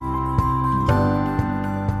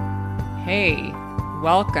Hey,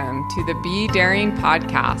 welcome to the Be Daring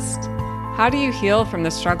podcast. How do you heal from the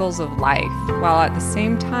struggles of life while at the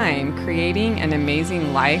same time creating an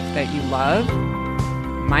amazing life that you love?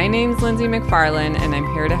 My name's Lindsay McFarland, and I'm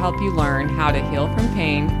here to help you learn how to heal from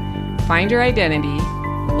pain, find your identity,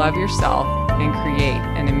 love yourself, and create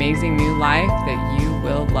an amazing new life that you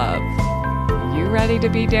will love. You ready to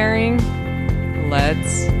be daring?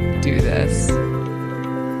 Let's do this.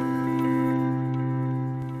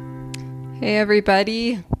 Hey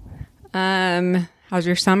everybody. How's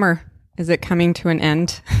your summer? Is it coming to an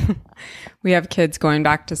end? We have kids going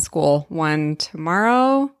back to school. One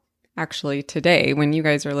tomorrow, actually today when you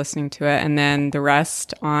guys are listening to it, and then the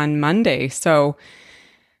rest on Monday. So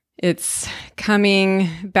it's coming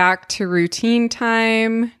back to routine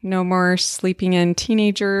time. No more sleeping in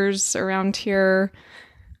teenagers around here.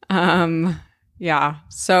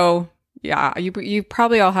 You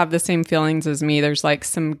probably all have the same feelings as me. There's like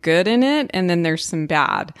some good in it, and then there's some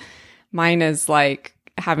bad. Mine is like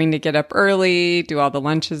having to get up early, do all the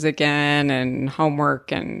lunches again, and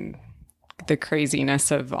homework and the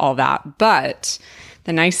craziness of all that. But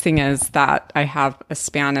the nice thing is that I have a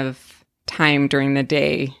span of time during the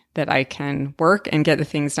day that I can work and get the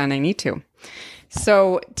things done I need to.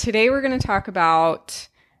 So today we're going to talk about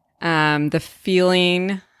the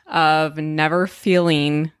feeling of never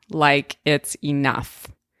feeling like it's enough.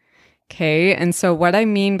 Okay. And so what I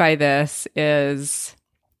mean by this is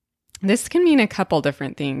this can mean a couple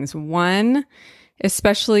different things. One,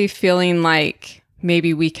 especially feeling like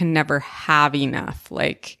maybe we can never have enough,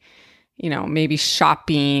 like, maybe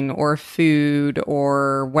shopping or food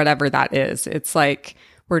or whatever that is. It's like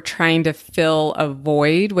we're trying to fill a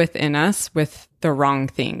void within us with the wrong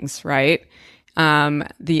things, right?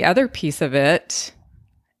 The other piece of it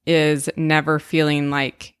is never feeling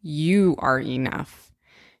like you are enough.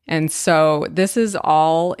 And so this is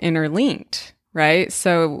all interlinked, right?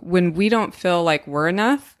 So when we don't feel like we're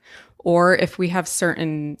enough, or if we have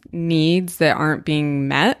certain needs that aren't being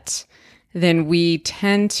met, then we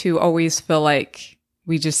tend to always feel like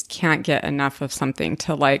we just can't get enough of something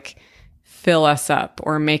to like fill us up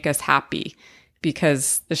or make us happy,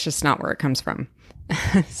 because it's just not where it comes from.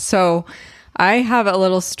 So I have a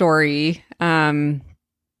little story.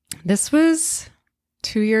 This was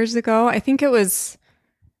 2 years ago. I think it was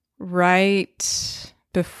right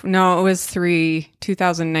before, no, it was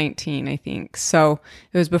 2019, I think. So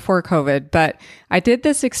it was before COVID, but I did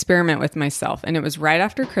this experiment with myself, and it was right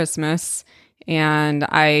after Christmas. And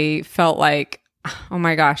I felt like, oh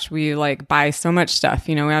my gosh, we like buy so much stuff.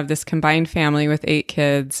 We have this combined family with 8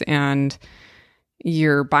 kids, and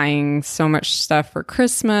you're buying so much stuff for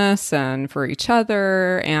Christmas and for each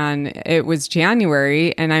other. And it was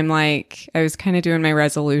January, and I'm like, I was kind of doing my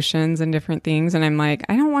resolutions and different things. And I'm like,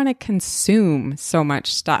 I don't want to consume so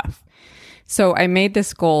much stuff. So I made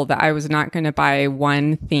this goal that I was not going to buy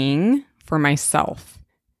one thing for myself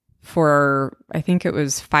for, I think it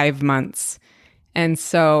was 5 months. And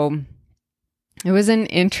so it was an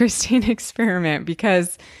interesting experiment,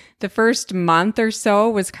 because the first month or so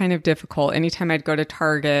was kind of difficult. Anytime I'd go to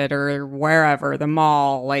Target or wherever, the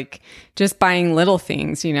mall, like just buying little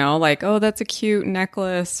things, like, oh, that's a cute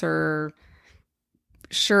necklace or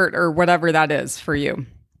shirt or whatever that is for you.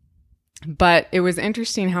 But it was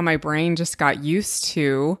interesting how my brain just got used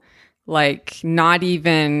to like not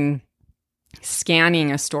even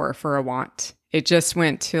scanning a store for a want. It just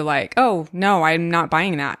went to like, oh, no, I'm not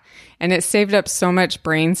buying that. And it saved up so much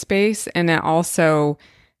brain space. And it also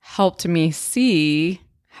helped me see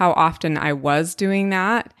how often I was doing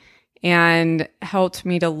that, and helped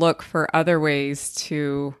me to look for other ways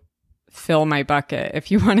to fill my bucket, if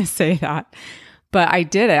you want to say that. But I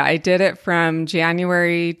did it. I did it from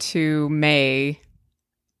January to May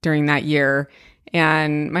during that year.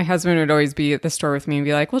 And my husband would always be at the store with me and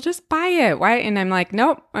be like, well, just buy it. Why? And I'm like,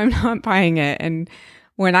 nope, I'm not buying it. And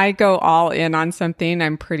when I go all in on something,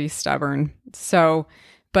 I'm pretty stubborn.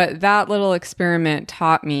 But that little experiment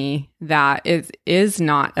taught me that it is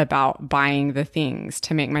not about buying the things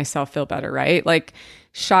to make myself feel better, right? Like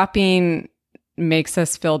shopping makes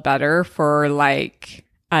us feel better for like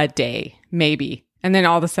a day, maybe. And then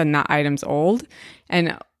all of a sudden that item's old.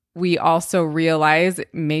 And we also realize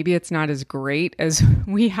maybe it's not as great as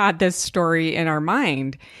we had this story in our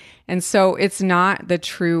mind. And so it's not the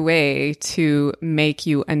true way to make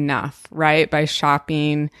you enough, right? By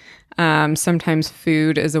shopping. Sometimes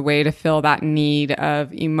food is a way to fill that need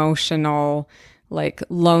of emotional, like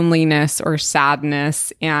loneliness or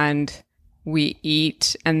sadness. And we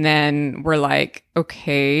eat, and then we're like,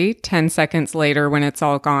 okay, 10 seconds later when it's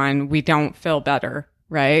all gone, we don't feel better,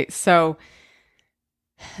 right? So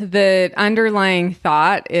The underlying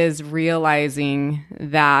thought is realizing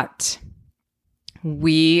that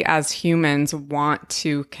we as humans want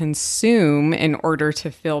to consume in order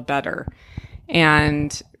to feel better,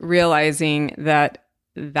 and realizing that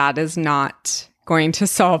that is not going to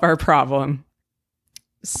solve our problem.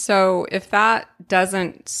 So if that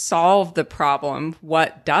doesn't solve the problem,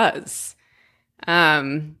 what does?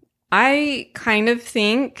 I kind of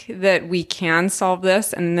think that we can solve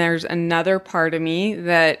this. And there's another part of me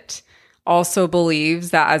that also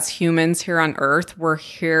believes that as humans here on earth, we're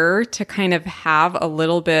here to kind of have a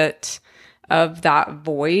little bit of that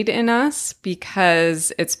void in us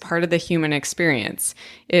because it's part of the human experience.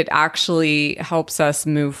 It actually helps us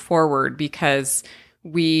move forward because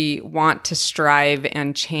we want to strive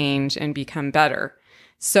and change and become better.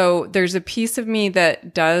 So there's a piece of me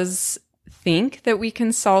that does think that we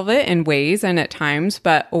can solve it in ways and at times,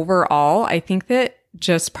 but overall, I think that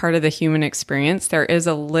just part of the human experience, there is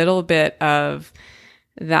a little bit of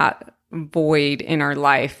that void in our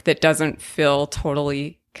life that doesn't feel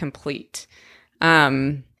totally complete.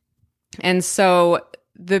 And so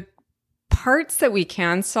the parts that we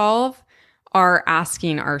can solve are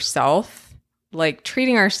asking ourselves, like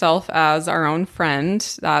treating ourselves as our own friend.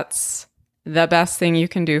 That's the best thing you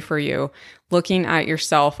can do for you. Looking at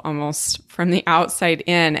yourself almost from the outside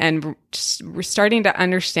in and starting to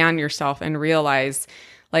understand yourself and realize,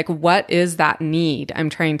 like, what is that need I'm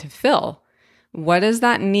trying to fill? What is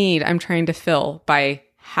that need I'm trying to fill by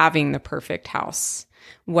having the perfect house?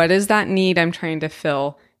 What is that need I'm trying to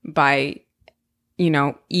fill by,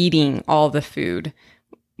 eating all the food?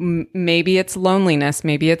 Maybe it's loneliness.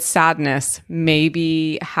 Maybe it's sadness.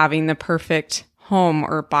 Maybe having the perfect home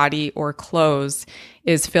or body or clothes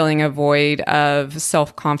is filling a void of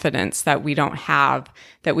self-confidence that we don't have,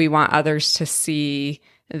 that we want others to see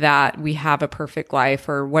that we have a perfect life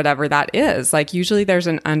or whatever that is. Like usually there's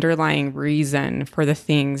an underlying reason for the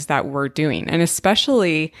things that we're doing. And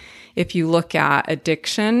especially if you look at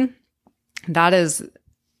addiction, that is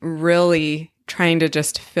really trying to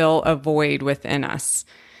just fill a void within us.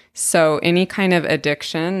 So any kind of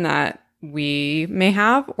addiction that we may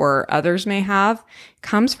have or others may have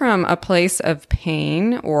comes from a place of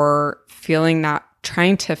pain or feeling that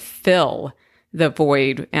trying to fill the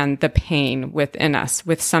void and the pain within us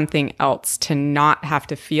with something else to not have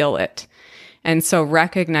to feel it. And so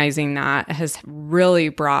recognizing that has really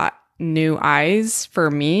brought new eyes for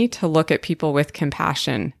me to look at people with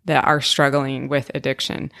compassion that are struggling with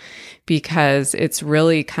addiction, because it's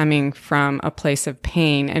really coming from a place of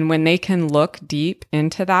pain. And when they can look deep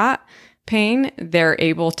into that pain, they're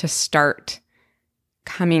able to start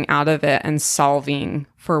coming out of it and solving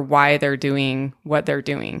for why they're doing what they're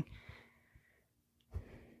doing.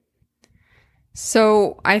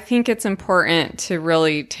 So I think it's important to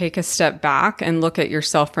really take a step back and look at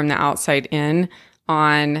yourself from the outside in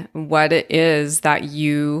on what it is that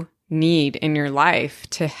you need in your life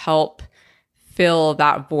to help fill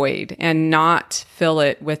that void and not fill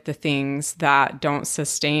it with the things that don't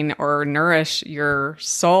sustain or nourish your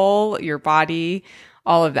soul, your body,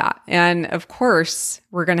 all of that. And of course,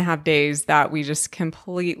 we're going to have days that we just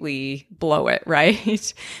completely blow it,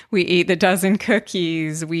 right? We eat the dozen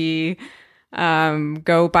cookies. We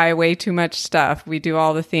go buy way too much stuff. We do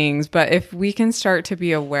all the things. But if we can start to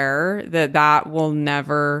be aware that that will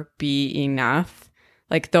never be enough,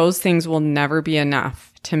 like those things will never be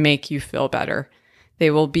enough to make you feel better.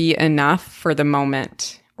 They will be enough for the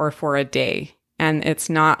moment or for a day. And it's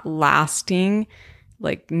not lasting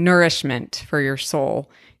like nourishment for your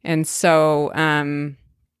soul. And so,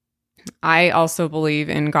 I also believe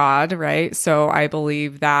in God, right? So I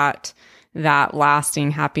believe that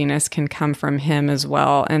lasting happiness can come from Him as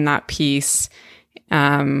well. And that peace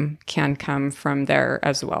can come from there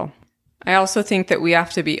as well. I also think that we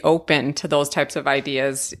have to be open to those types of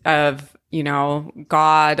ideas of,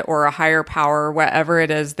 God or a higher power, whatever it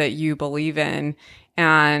is that you believe in,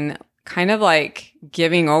 and kind of like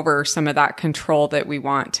giving over some of that control that we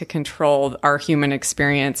want to control our human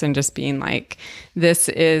experience and just being like, this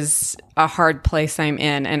is a hard place I'm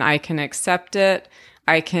in and I can accept it.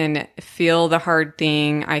 I can feel the hard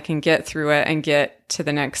thing. I can get through it and get to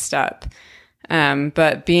the next step.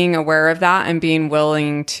 But being aware of that and being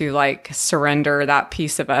willing to like surrender that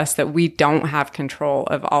piece of us that we don't have control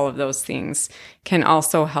of all of those things can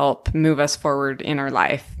also help move us forward in our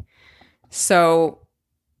life. So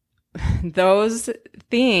those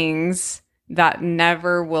things that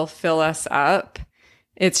never will fill us up,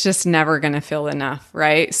 it's just never going to fill enough,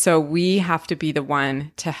 right? So we have to be the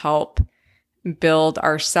one to help build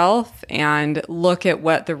ourselves and look at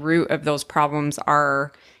what the root of those problems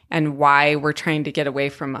are and why we're trying to get away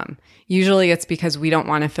from them. Usually it's because we don't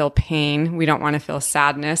want to feel pain, we don't want to feel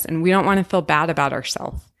sadness, and we don't want to feel bad about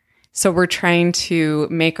ourselves. So we're trying to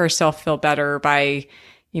make ourselves feel better by,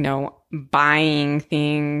 buying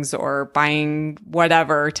things or buying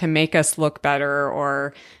whatever to make us look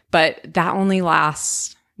better, but that only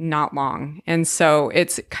lasts not long. And so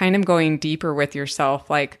it's kind of going deeper with yourself,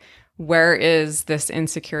 like, where is this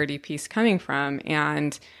insecurity piece coming from?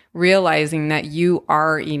 And realizing that you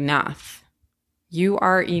are enough. You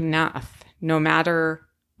are enough no matter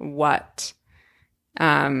what.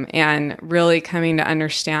 And really coming to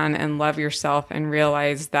understand and love yourself and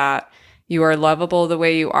realize that you are lovable the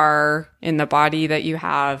way you are, in the body that you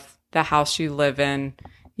have, the house you live in.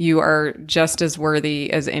 You are just as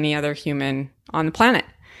worthy as any other human on the planet.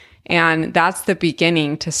 And that's the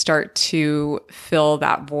beginning to start to fill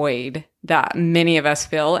that void that many of us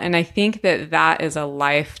feel. And I think that is a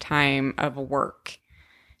lifetime of work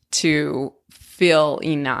to feel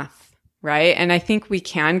enough. Right. And I think we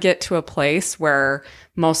can get to a place where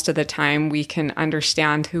most of the time we can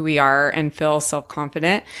understand who we are and feel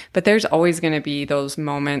self-confident. But there's always going to be those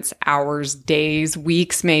moments, hours, days,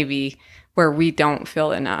 weeks, maybe, where we don't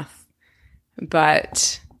feel enough.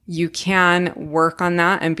 But you can work on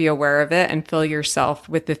that and be aware of it and fill yourself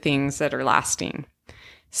with the things that are lasting.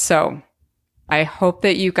 So I hope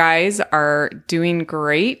that you guys are doing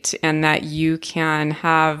great and that you can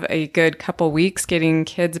have a good couple weeks getting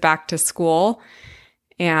kids back to school.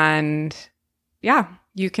 And yeah,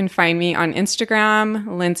 you can find me on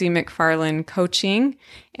Instagram, Lindsay McFarland Coaching,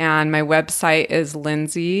 and my website is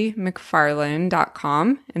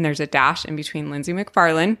lindsaymcfarland.com, and there's a dash in between Lindsay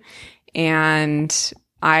McFarland. And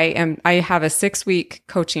I have a 6-week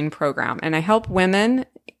coaching program, and I help women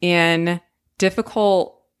in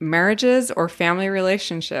difficult marriages or family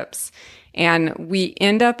relationships. And we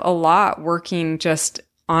end up a lot working just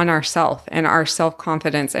on ourselves and our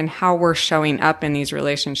self-confidence and how we're showing up in these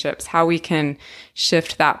relationships, how we can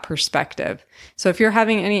shift that perspective. So if you're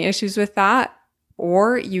having any issues with that,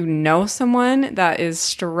 or you know someone that is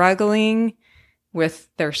struggling with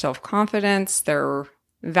their self-confidence, their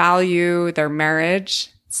value, their marriage,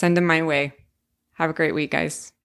 send them my way. Have a great week, guys.